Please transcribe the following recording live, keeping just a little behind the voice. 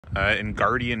in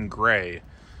Guardian Gray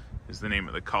is the name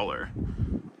of the color.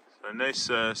 So a nice,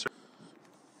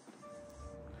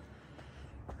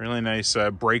 really nice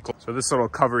brake. So this little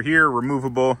cover here,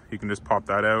 removable. You can just pop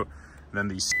that out. And then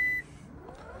these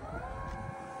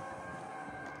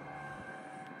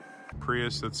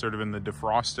Prius that's sort of in the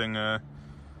defrosting,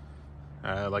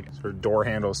 like sort of door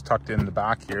handles tucked in the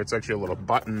back here. It's actually a little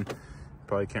button.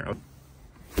 Probably can't really.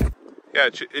 Yeah,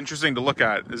 it's interesting to look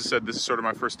at. As I said, this is sort of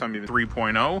my first time using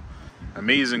 3.0.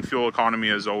 Amazing fuel economy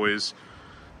as always.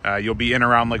 You'll be in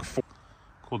around like 4.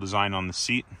 Cool design on the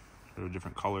seat. A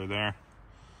different color there.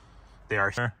 They are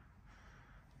here.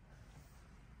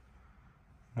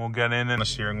 We'll get in the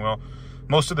steering wheel.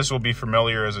 Most of this will be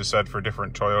familiar, as I said, for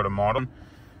different Toyota models.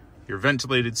 Your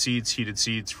ventilated seats, heated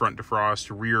seats, front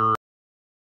defrost, rear